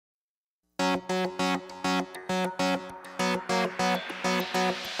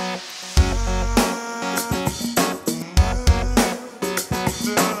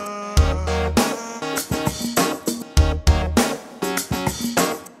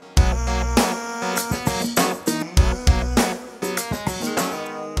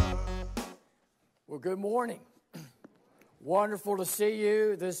Good morning. Wonderful to see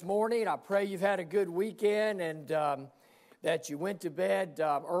you this morning. I pray you've had a good weekend and that you went to bed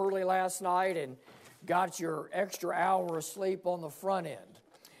early last night and got your extra hour of sleep on the front end.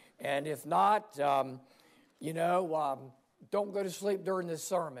 And if not, don't go to sleep during this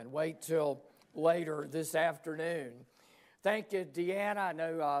sermon. Wait till later this afternoon. Thank you, Deanna. I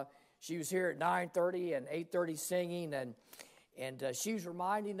know she was here at 9:30 and 8:30 singing, and she's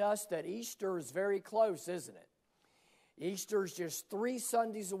reminding us that Easter is very close, isn't it? Easter's just 3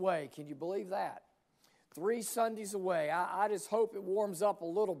 Sundays away. Can you believe that? 3 Sundays away. I just hope it warms up a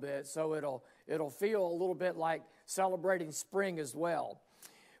little bit so it'll feel a little bit like celebrating spring as well.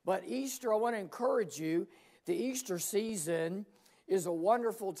 But Easter, I want to encourage you, the Easter season is a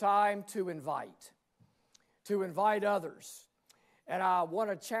wonderful time to invite others. And I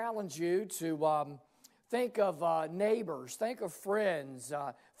want to challenge you to think of neighbors, think of friends,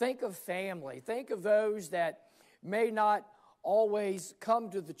 think of family, think of those that may not always come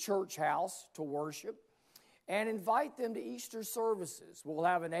to the church house to worship, and invite them to Easter services. We'll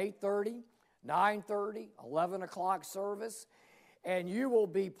have an 8:30, 9:30, 11 o'clock service, and you will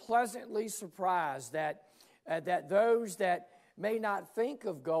be pleasantly surprised that those that may not think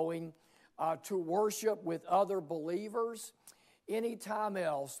of going to worship with other believers anytime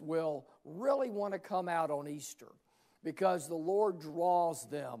else will really want to come out on Easter because the Lord draws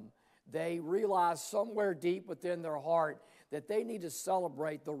them. They realize somewhere deep within their heart that they need to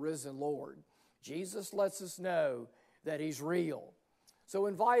celebrate the risen Lord. Jesus lets us know that He's real. So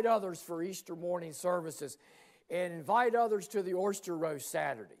invite others for Easter morning services and invite others to the oyster roast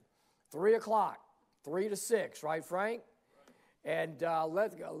Saturday, 3 o'clock, 3 to 6, right, Frank? And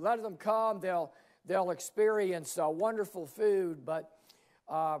let them come. They'll experience wonderful food, but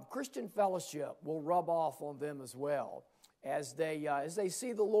Christian fellowship will rub off on them as well as they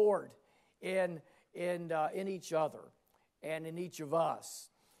see the Lord in each other and in each of us.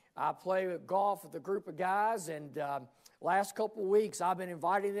 I play golf with a group of guys, and last couple of weeks I've been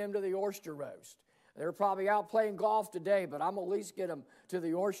inviting them to the oyster roast. They're probably out playing golf today, but I'm going to at least get them to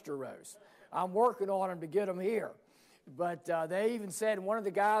the oyster roast. I'm working on them to get them here. But they even said, one of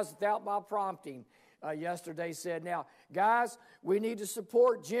the guys without my prompting yesterday said, now, guys, we need to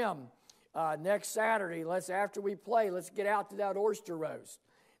support Jim next Saturday. After we play, let's get out to that oyster roast.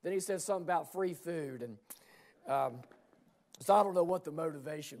 Then he said something about free food. And so I don't know what the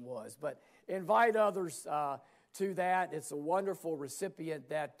motivation was. But invite others to that. It's a wonderful recipient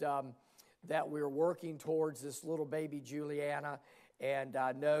that we're working towards, this little baby Juliana. And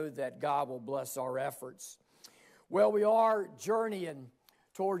I know that God will bless our efforts. Well, we are journeying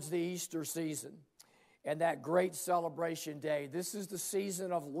towards the Easter season and that great celebration day. This is the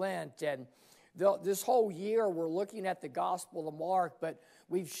season of Lent, and this whole year we're looking at the Gospel of Mark, but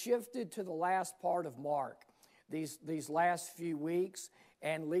we've shifted to the last part of Mark these last few weeks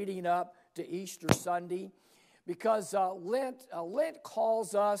and leading up to Easter Sunday, because Lent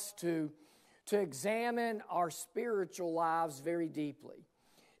calls us to examine our spiritual lives very deeply.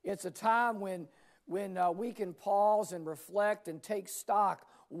 It's a time when we can pause and reflect and take stock.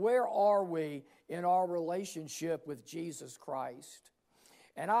 Where are we in our relationship with Jesus Christ?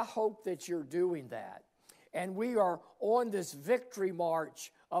 And I hope that you're doing that. And we are on this victory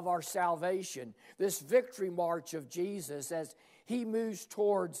march of our salvation, this victory march of Jesus as He moves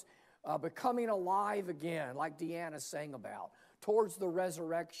towards becoming alive again, like Deanna sang about, towards the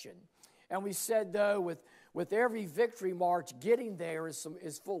resurrection. And we said, though, with every victory march, getting there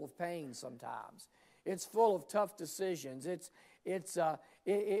is full of pain sometimes. It's full of tough decisions. It's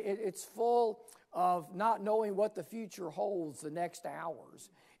full of not knowing what the future holds the next hours.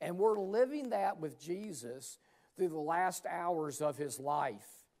 And we're living that with Jesus through the last hours of His life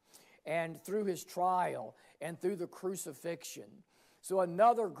and through His trial and through the crucifixion. So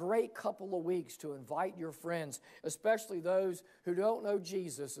another great couple of weeks to invite your friends, especially those who don't know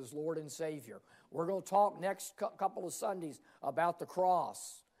Jesus as Lord and Savior. We're going to talk next couple of Sundays about the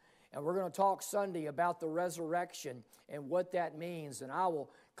cross. And we're going to talk Sunday about the resurrection and what that means. And I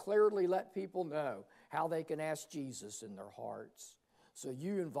will clearly let people know how they can ask Jesus in their hearts. So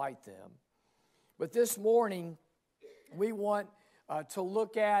you invite them. But this morning, we want to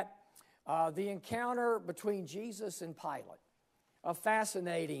look at the encounter between Jesus and Pilate. A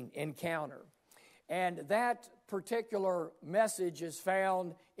fascinating encounter. And that particular message is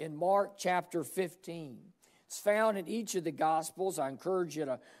found in Mark chapter 15. It's found in each of the Gospels. I encourage you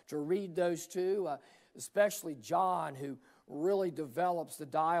to read those two, especially John, who really develops the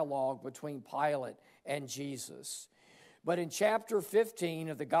dialogue between Pilate and Jesus. But in chapter 15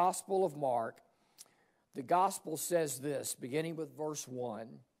 of the Gospel of Mark, the Gospel says this, beginning with verse 1.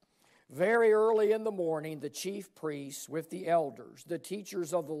 Very early in the morning, the chief priests with the elders, the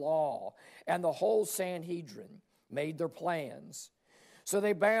teachers of the law, and the whole Sanhedrin made their plans. So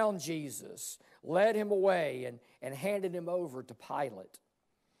they bound Jesus, led him away, and handed him over to Pilate.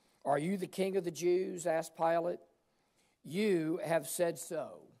 "Are you the king of the Jews?" asked Pilate. "You have said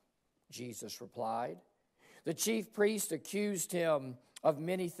so," Jesus replied. The chief priest accused him of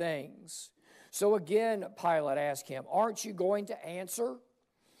many things. So again, Pilate asked him, "Aren't you going to answer?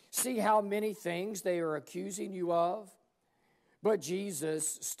 See how many things they are accusing you of?" But Jesus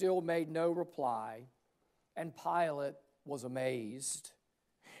still made no reply, and Pilate was amazed.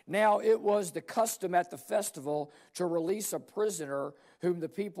 Now it was the custom at the festival to release a prisoner whom the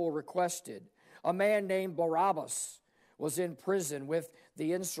people requested. A man named Barabbas was in prison with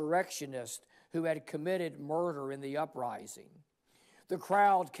the insurrectionists who had committed murder in the uprising. The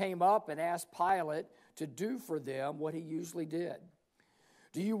crowd came up and asked Pilate to do for them what he usually did.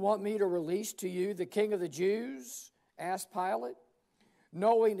 "Do you want me to release to you the king of the Jews?" asked Pilate,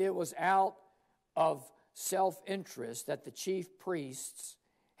 knowing it was out of self-interest that the chief priests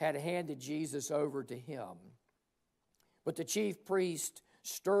had handed Jesus over to him. But the chief priest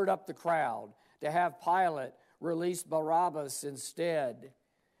stirred up the crowd to have Pilate release Barabbas instead.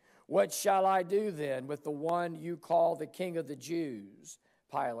 "What shall I do then with the one you call the king of the Jews?"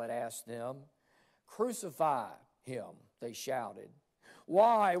 Pilate asked them. "Crucify him," they shouted.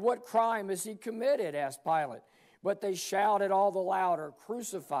 "Why? What crime has he committed?" asked Pilate. But they shouted all the louder,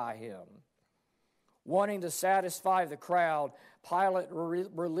 "Crucify him." Wanting to satisfy the crowd, Pilate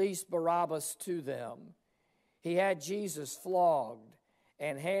released Barabbas to them. He had Jesus flogged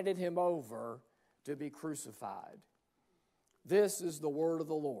and handed him over to be crucified. This is the word of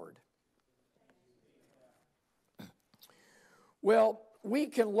the Lord. Well, we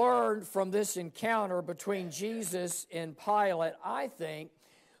can learn from this encounter between Jesus and Pilate, I think,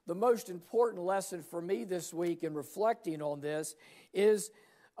 the most important lesson for me this week in reflecting on this is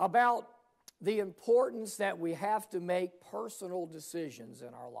about the importance that we have to make personal decisions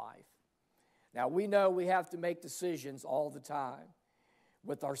in our life. Now, we know we have to make decisions all the time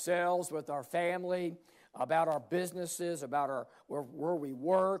with ourselves, with our family, about our businesses, about where we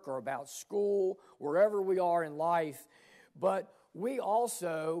work, or about school, wherever we are in life. But we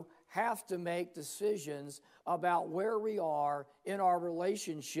also have to make decisions about where we are in our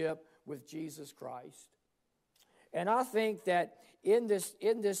relationship with Jesus Christ. And I think that in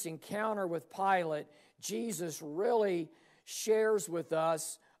this encounter with Pilate, Jesus really shares with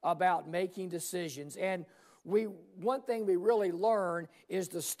us about making decisions. And one thing we really learn is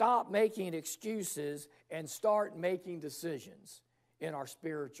to stop making excuses and start making decisions in our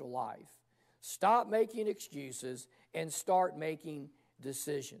spiritual life. Stop making excuses and start making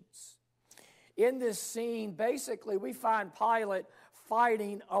decisions. In this scene, basically, we find Pilate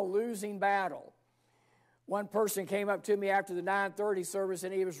fighting a losing battle. One person came up to me after the 9:30 service,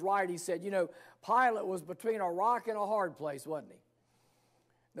 and he was right. He said, Pilate was between a rock and a hard place, wasn't he?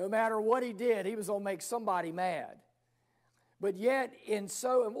 No matter what he did, he was going to make somebody mad. But yet, and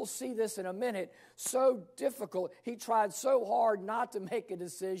we'll see this in a minute, so difficult, he tried so hard not to make a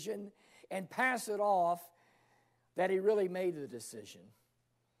decision and pass it off that he really made the decision.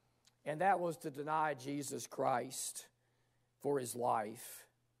 And that was to deny Jesus Christ for his life.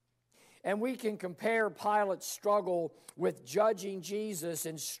 And we can compare Pilate's struggle with judging Jesus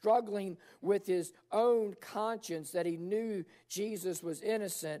and struggling with his own conscience that he knew Jesus was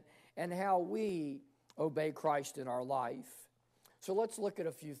innocent, and how we obey Christ in our life. So let's look at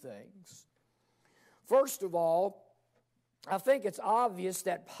a few things. First of all, I think it's obvious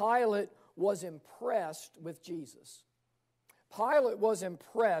that Pilate was impressed with Jesus. Pilate was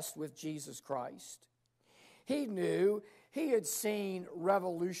impressed with Jesus Christ. He knew he had seen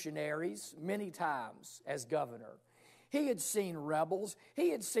revolutionaries many times as governor. He had seen rebels. He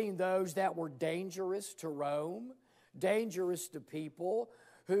had seen those that were dangerous to Rome, dangerous to people,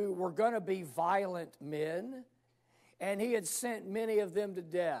 who were going to be violent men. And he had sent many of them to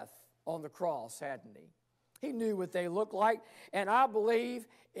death on the cross, hadn't he? He knew what they looked like. And I believe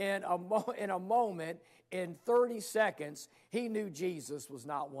in a moment, in 30 seconds, he knew Jesus was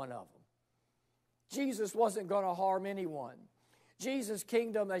not one of them. Jesus wasn't going to harm anyone. Jesus'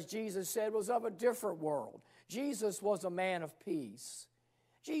 kingdom, as Jesus said, was of a different world. Jesus was a man of peace.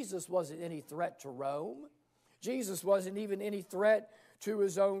 Jesus wasn't any threat to Rome. Jesus wasn't even any threat to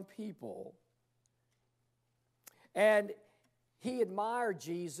his own people. And he admired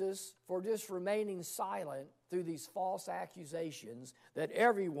Jesus for just remaining silent through these false accusations that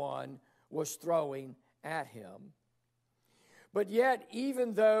everyone was throwing at him. But yet,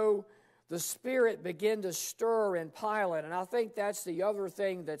 even though the Spirit began to stir in Pilate. And I think that's the other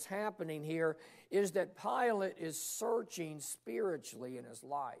thing that's happening here, is that Pilate is searching spiritually in his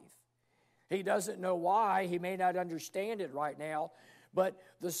life. He doesn't know why. He may not understand it right now. But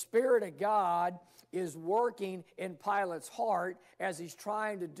the Spirit of God is working in Pilate's heart as he's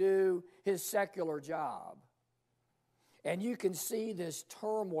trying to do his secular job. And you can see this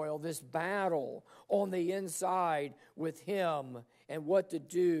turmoil, this battle on the inside with him and what to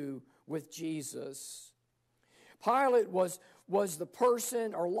do with Jesus. Pilate was the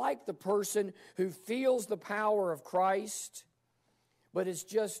person, or like the person, who feels the power of Christ, but is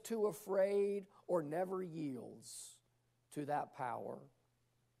just too afraid or never yields to that power.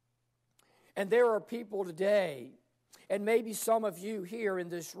 And there are people today, and maybe some of you here in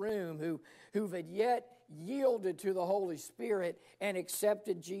this room who've yet yielded to the Holy Spirit and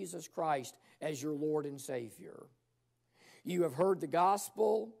accepted Jesus Christ as your Lord and Savior. You have heard the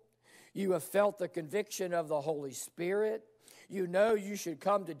gospel. You have felt the conviction of the Holy Spirit. You know you should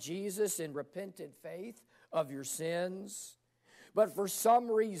come to Jesus in repentant faith of your sins. But for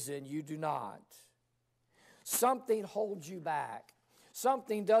some reason you do not. Something holds you back.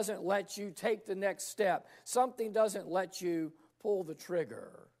 Something doesn't let you take the next step. Something doesn't let you pull the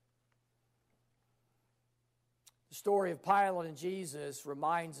trigger. The story of Pilate and Jesus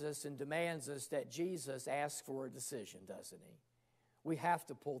reminds us and demands us that Jesus asks for a decision, doesn't he? We have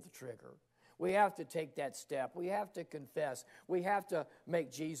to pull the trigger. We have to take that step. We have to confess. We have to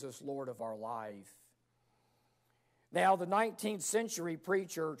make Jesus Lord of our life. Now, the 19th century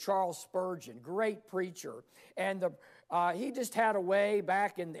preacher, Charles Spurgeon, great preacher, and he just had a way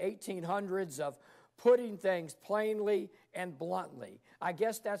back in the 1800s of putting things plainly and bluntly. I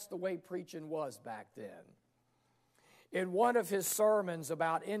guess that's the way preaching was back then. In one of his sermons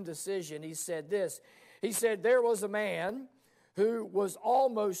about indecision, he said this. He said, there was a man who was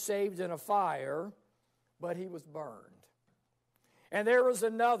almost saved in a fire, but he was burned. And there was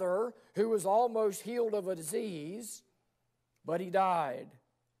another who was almost healed of a disease, but he died.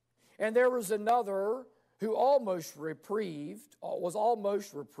 And there was another who was almost reprieved,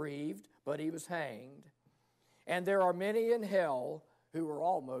 but he was hanged. And there are many in hell who were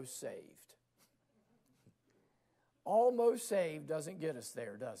almost saved. Almost saved doesn't get us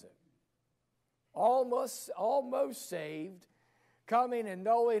there, does it? Almost saved, coming and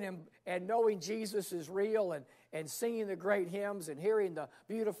knowing him and knowing Jesus is real and singing the great hymns and hearing the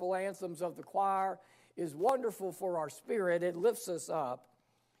beautiful anthems of the choir is wonderful for our spirit. It lifts us up,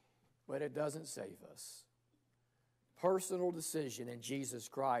 but it doesn't save us. Personal decision in Jesus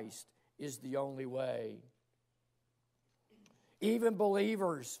Christ is the only way. Even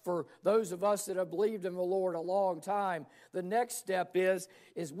believers, for those of us that have believed in the Lord a long time, the next step is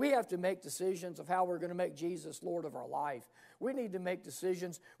we have to make decisions of how we're going to make Jesus Lord of our life. We need to make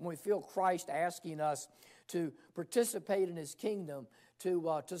decisions when we feel Christ asking us to participate in His kingdom,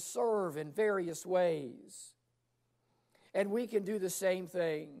 to serve in various ways. And we can do the same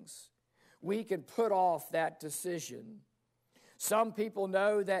things. We can put off that decision. Some people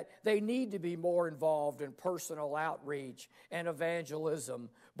know that they need to be more involved in personal outreach and evangelism,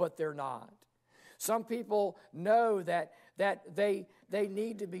 but they're not. Some people know that they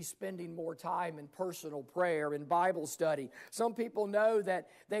need to be spending more time in personal prayer and Bible study. Some people know that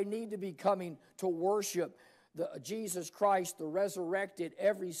they need to be coming to worship Jesus Christ, the resurrected,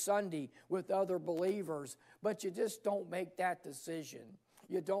 every Sunday with other believers, but you just don't make that decision.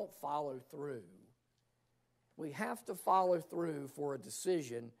 You don't follow through. We have to follow through for a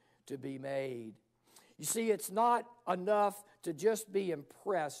decision to be made. You see, it's not enough to just be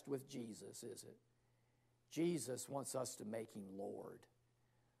impressed with Jesus, is it? Jesus wants us to make Him Lord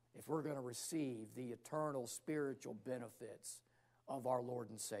if we're going to receive the eternal spiritual benefits of our Lord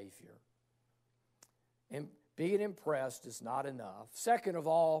and Savior. And being impressed is not enough. Second of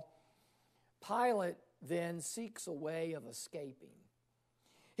all, Pilate then seeks a way of escaping.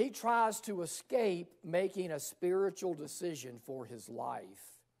 He tries to escape making a spiritual decision for his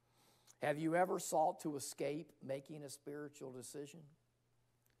life. Have you ever sought to escape making a spiritual decision?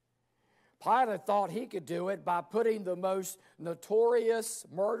 Pilate thought he could do it by putting the most notorious,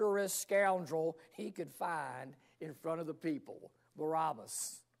 murderous scoundrel he could find in front of the people,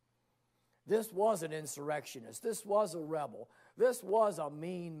 Barabbas. This was an insurrectionist. This was a rebel. This was a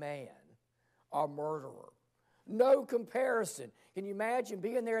mean man, a murderer. No comparison. Can you imagine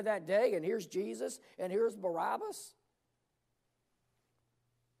being there that day and here's Jesus and here's Barabbas?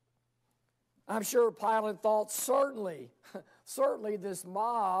 I'm sure Pilate thought certainly this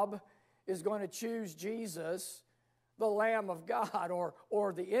mob is going to choose Jesus, the Lamb of God,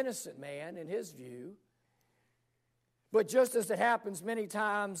 or the innocent man in his view. But just as it happens many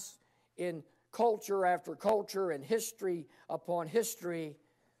times in culture after culture and history upon history,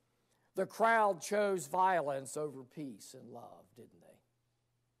 the crowd chose violence over peace and love, didn't they?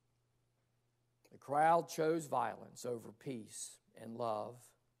 The crowd chose violence over peace and love.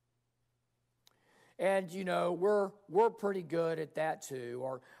 And, you know, we're pretty good at that too,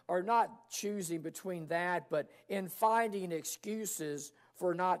 or not choosing between that, but in finding excuses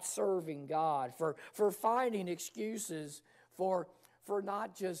for not serving God, for finding excuses for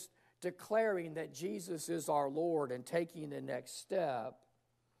not just declaring that Jesus is our Lord and taking the next step.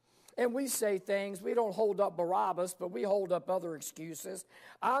 And we say things, we don't hold up Barabbas, but we hold up other excuses.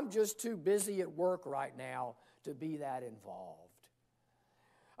 I'm just too busy at work right now to be that involved.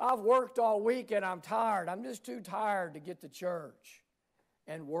 I've worked all week and I'm tired. I'm just too tired to get to church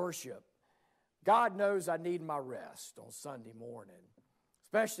and worship. God knows I need my rest on Sunday morning,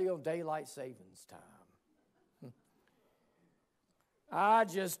 especially on daylight savings time. I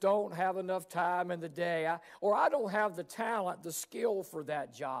just don't have enough time in the day, or I don't have the talent, the skill for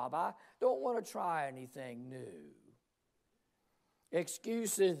that job. I don't want to try anything new.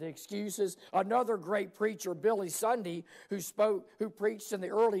 Excuses. Another great preacher, Billy Sunday, who preached in the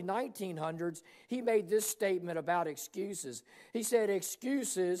early 1900s, he made this statement about excuses. He said,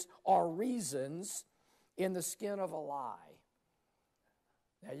 excuses are reasons in the skin of a lie.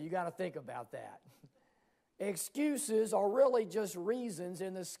 Now you got to think about that. Excuses are really just reasons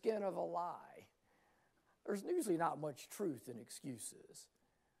in the skin of a lie. There's usually not much truth in excuses.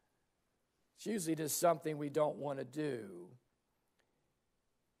 It's usually just something we don't want to do.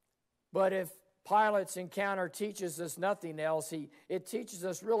 But if Pilate's encounter teaches us nothing else, it teaches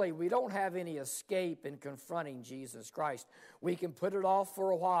us really we don't have any escape in confronting Jesus Christ. We can put it off for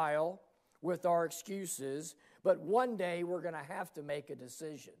a while with our excuses, but one day we're going to have to make a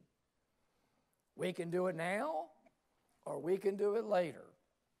decision. We can do it now, or we can do it later.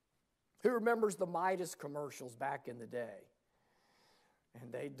 Who remembers the Midas commercials back in the day?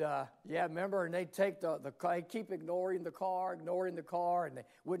 And they'd, remember, and they'd take they'd keep ignoring the car, and they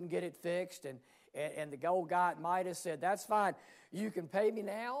wouldn't get it fixed. And the old guy at Midas said, that's fine. You can pay me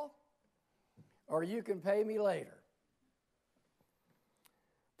now, or you can pay me later.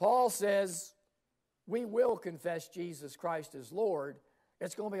 Paul says, we will confess Jesus Christ as Lord.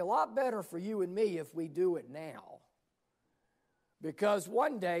 It's going to be a lot better for you and me if we do it now. Because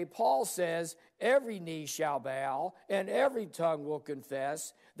one day, Paul says, every knee shall bow and every tongue will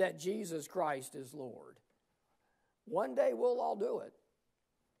confess that Jesus Christ is Lord. One day, we'll all do it.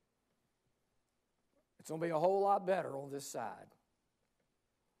 It's going to be a whole lot better on this side.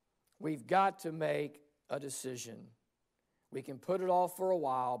 We've got to make a decision. We can put it off for a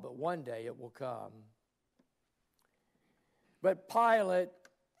while, but one day it will come. But Pilate,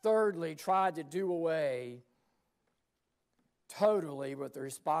 thirdly, tried to do away totally with the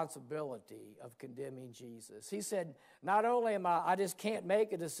responsibility of condemning Jesus. He said, not only I just can't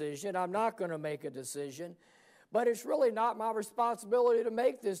make a decision, I'm not going to make a decision, but it's really not my responsibility to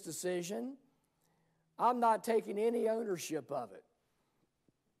make this decision. I'm not taking any ownership of it.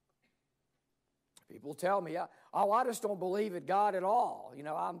 People tell me, I just don't believe in God at all. You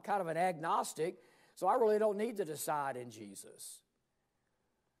know, I'm kind of an agnostic, so I really don't need to decide in Jesus.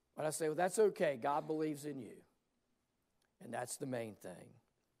 But I say, well, that's okay. God believes in you. And that's the main thing.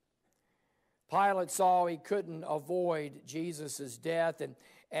 Pilate saw he couldn't avoid Jesus' death.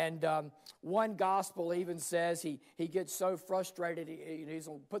 And one gospel even says he gets so frustrated, he's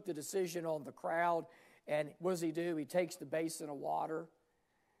going to put the decision on the crowd. And what does he do? He takes the basin of water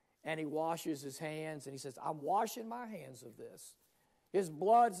and he washes his hands. And he says, I'm washing my hands of this. His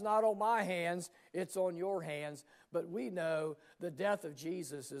blood's not on my hands, it's on your hands. But we know the death of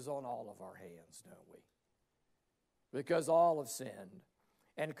Jesus is on all of our hands, don't we? Because all have sinned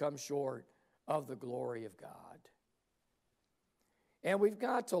and come short of the glory of God. And we've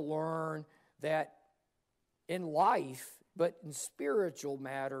got to learn that in life, but in spiritual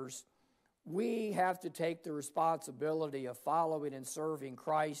matters, we have to take the responsibility of following and serving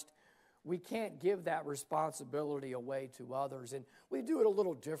Christ. We can't give that responsibility away to others. And we do it a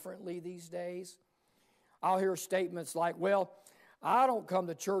little differently these days. I'll hear statements like, well, I don't come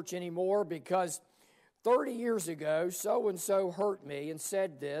to church anymore because 30 years ago, so-and-so hurt me and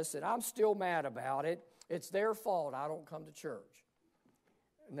said this, and I'm still mad about it. It's their fault I don't come to church.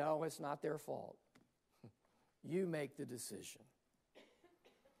 No, it's not their fault. You make the decision.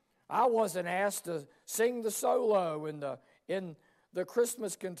 I wasn't asked to sing the solo in the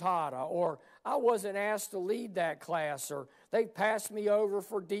Christmas cantata, or I wasn't asked to lead that class, or they passed me over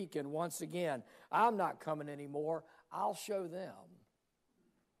for deacon once again. I'm not coming anymore. I'll show them.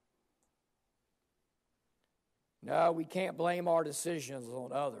 No, we can't blame our decisions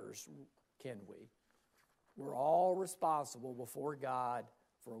on others. can we? We're all responsible before God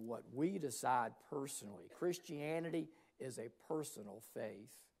for what we decide personally. Christianity is a personal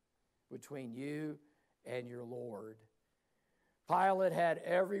faith between you and your Lord. Pilate had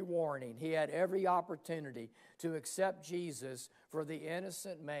every warning. He had every opportunity to accept Jesus for the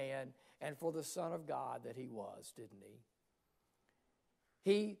innocent man and for the Son of God that he was, didn't he?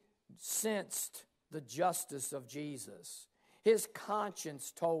 He sensed the justice of Jesus. His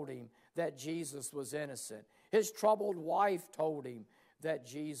conscience told him that Jesus was innocent. His troubled wife told him that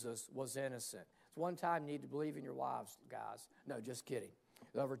Jesus was innocent. It's one time you need to believe in your wives, guys. No, just kidding.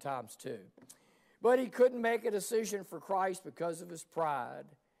 Other times too. But he couldn't make a decision for Christ because of his pride,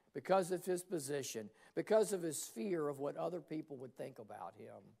 because of his position, because of his fear of what other people would think about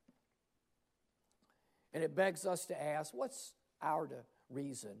him. And it begs us to ask, what's our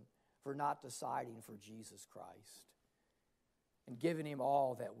reason for not deciding for Jesus Christ and giving him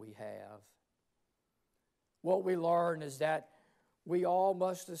all that we have? What we learn is that we all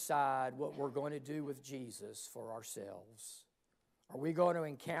must decide what we're going to do with Jesus for ourselves. Are we going to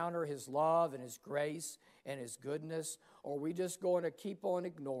encounter his love and his grace and his goodness, or are we just going to keep on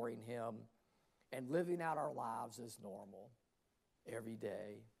ignoring him and living out our lives as normal every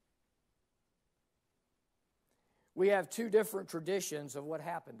day? We have two different traditions of what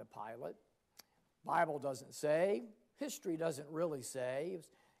happened to Pilate. Bible doesn't say. History doesn't really say. He was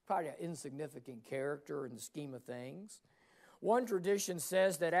probably an insignificant character in the scheme of things. One tradition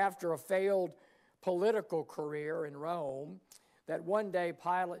says that after a failed political career in Rome, that one day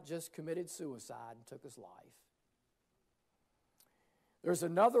Pilate just committed suicide and took his life. There's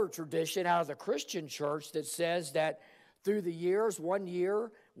another tradition out of the Christian church that says that through the years, one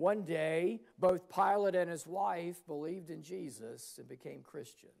day, both Pilate and his wife believed in Jesus and became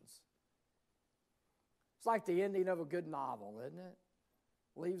Christians. It's like the ending of a good novel, isn't it?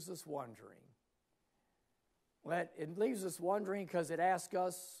 Leaves us wondering. It leaves us wondering because it asks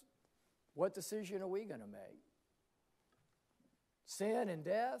us, what decision are we going to make? Sin and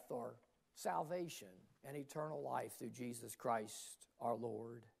death, or salvation and eternal life through Jesus Christ our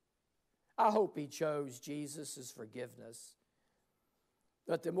Lord? I hope he chose Jesus' forgiveness.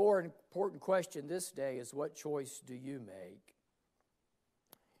 But the more important question this day is, what choice do you make?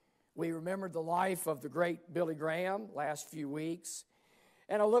 We remembered the life of the great Billy Graham last few weeks,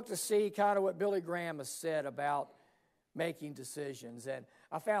 and I looked to see kind of what Billy Graham has said about making decisions, and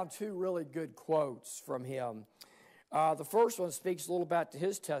I found two really good quotes from him. The first one speaks a little about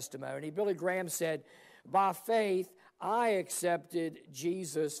his testimony. Billy Graham said, "By faith, I accepted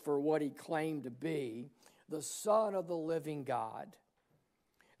Jesus for what he claimed to be, the Son of the living God.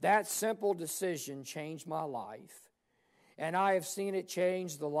 That simple decision changed my life, and I have seen it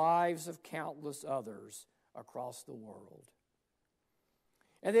change the lives of countless others across the world."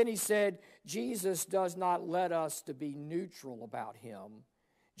 And then he said, Jesus does not let us to be neutral about him.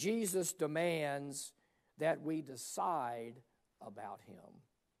 Jesus demands that we decide about him.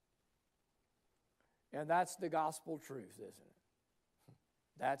 And that's the gospel truth, isn't it?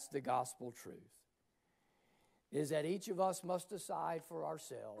 That's the gospel truth. Is that each of us must decide for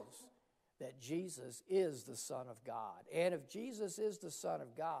ourselves that Jesus is the Son of God. And if Jesus is the Son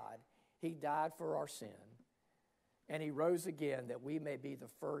of God, he died for our sin. And he rose again that we may be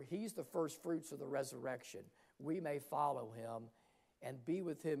he's the first fruits of the resurrection. We may follow him and be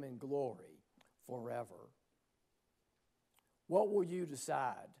with him in glory forever. What will you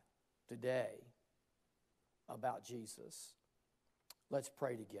decide today about Jesus? Let's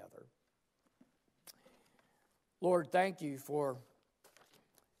pray together. Lord, thank you for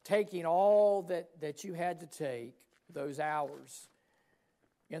taking all that you had to take, those hours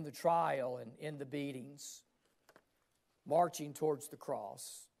in the trial and in the beatings, marching towards the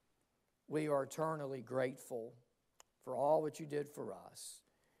cross. We are eternally grateful for all that you did for us.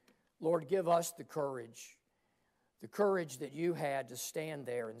 Lord, give us the courage that you had to stand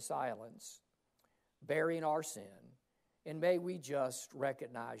there in silence, bearing our sin. And may we just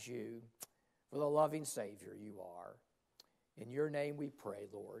recognize you for the loving Savior you are. In your name we pray,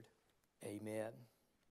 Lord. Amen.